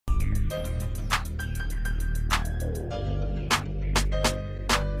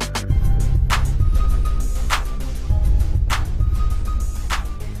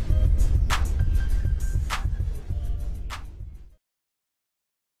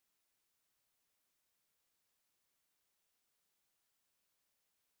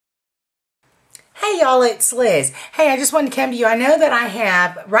Hey y'all, it's Liz. Hey, I just wanted to come to you. I know that I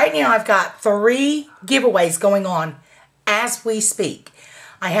have, right now I've got 3 giveaways going on as we speak.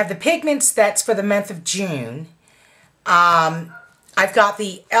 I have the pigments that's for the month of June. I've got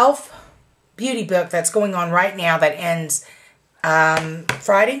the e.l.f. beauty book that's going on right now that ends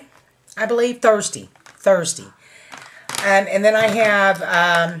Friday, I believe, Thursday. And then I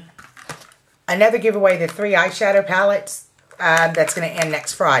have another giveaway, the 3 eyeshadow palettes that's going to end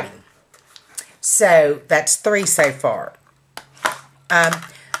next Friday. So that's 3 so far.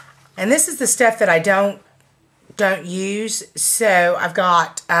 And this is the stuff that I don't use. So I've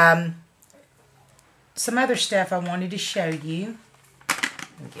got some other stuff I wanted to show you.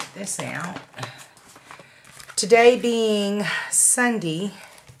 Let me get this out. Today being Sunday.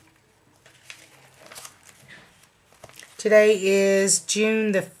 Today is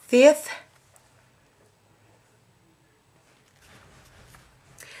June the 5th.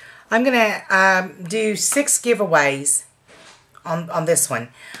 I'm going to do 6 giveaways on this one.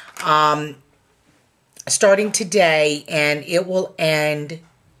 Starting today, and it will end,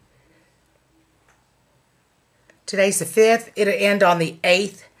 today's the 5th, it'll end on the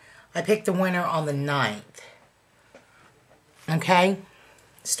 8th. I picked the winner on the 9th. Okay?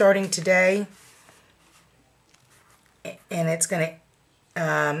 Starting today, and it's going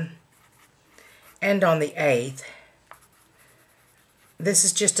to end on the 8th. This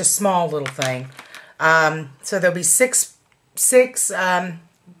is just a small little thing. So there'll be six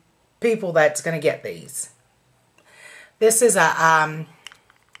people that's going to get these. This is a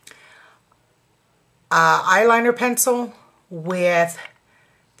eyeliner pencil with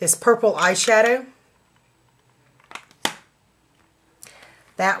this purple eyeshadow.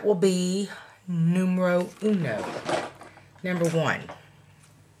 That will be numero uno. Number 1.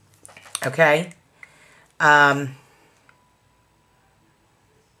 Okay?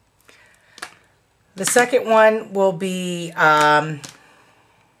 The second one will be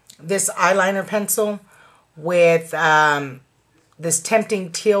this eyeliner pencil with this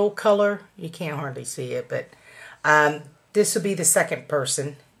tempting teal color. You can't hardly see it, but this will be the second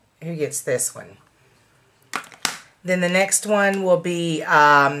person who gets this one. Then the next one will be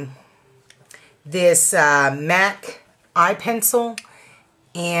this MAC eye pencil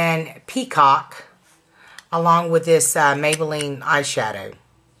in Peacock, along with this Maybelline eyeshadow.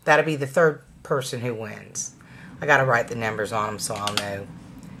 That'll be the third person who wins. I gotta write the numbers on them so I'll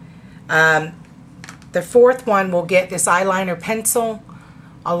know. The fourth one will get this eyeliner pencil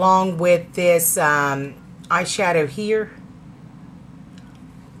along with this eyeshadow here,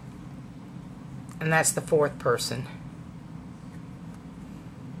 and that's the 4th person.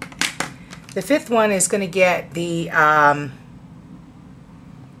 The 5th one is going to get the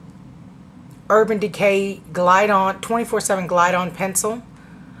Urban Decay Glide On 24/7 Glide On pencil.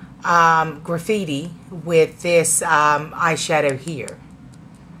 Graffiti with this eyeshadow here,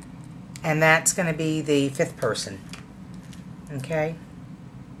 and that's going to be the 5th person. Okay,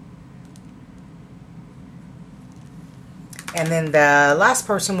 and then the last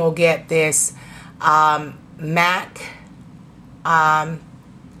person will get this MAC eye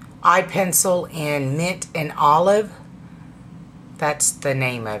pencil in Mint and Olive. That's the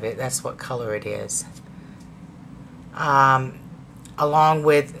name of it. That's what color it is. Along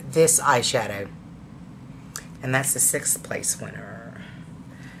with this eyeshadow. And that's the 6th place winner.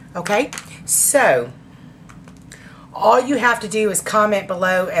 Okay, so all you have to do is comment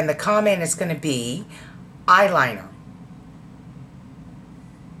below, and the comment is going to be eyeliner.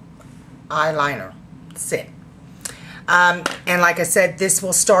 Eyeliner. That's it. And like I said, this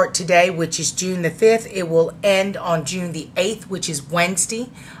will start today, which is June the 5th. It will end on June the 8th, which is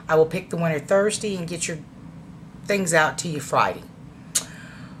Wednesday. I will pick the winner Thursday and get your things out to you Friday.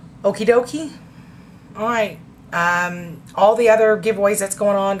 Okie dokie. Alright. All the other giveaways that's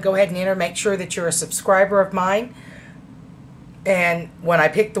going on, go ahead and enter. Make sure that you're a subscriber of mine. And when I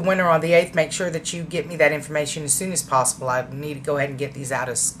pick the winner on the 8th, make sure that you get me that information as soon as possible. I need to go ahead and get these out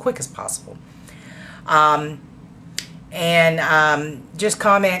as quick as possible. Just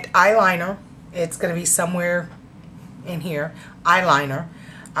comment eyeliner. It's going to be somewhere in here. Eyeliner.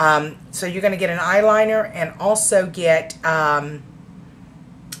 So you're going to get an eyeliner and also get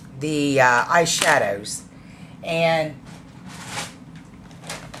the eyeshadows. And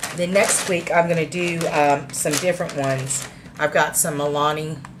then next week I'm going to do some different ones. I've got some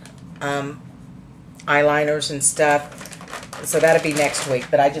Milani eyeliners and stuff, so that'll be next week,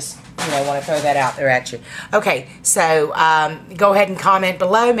 but I just want to throw that out there at you. Okay, so go ahead and comment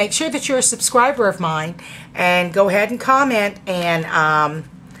below. Make sure that you're a subscriber of mine, and go ahead and comment, and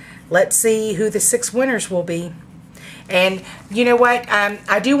let's see who the 6 winners will be. And you know what?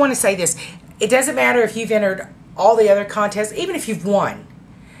 I do want to say this. it doesn't matter if you've entered all the other contests, even if you've won.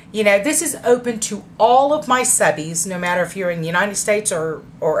 You know, this is open to all of my subbies, no matter if you're in the United States or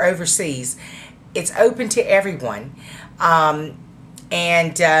overseas. It's open to everyone.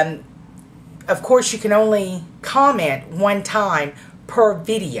 Of course, you can only comment one time per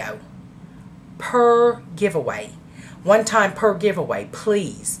video, per giveaway. One time per giveaway,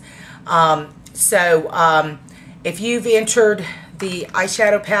 please. If you've entered the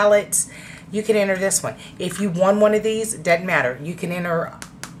eyeshadow palettes, you can enter this one. If you won one of these, it doesn't matter. You can enter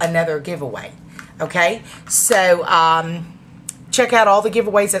another giveaway. Okay? So, check out all the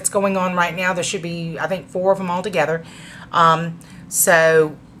giveaways that's going on right now. There should be, I think, 4 of them all together.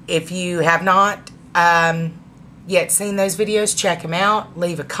 So, if you have not yet seen those videos, check them out.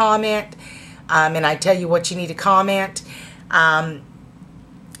 Leave a comment. And I tell you what you need to comment. What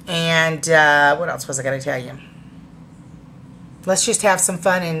else was I going to tell you? Let's just have some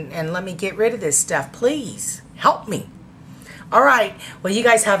fun and let me get rid of this stuff. Please, help me. All right. Well, you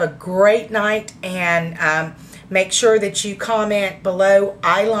guys have a great night. And make sure that you comment below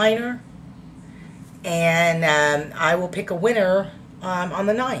eyeliner. And I will pick a winner on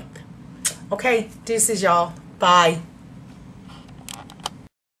the 9th. Okay. Deuces, y'all. Bye.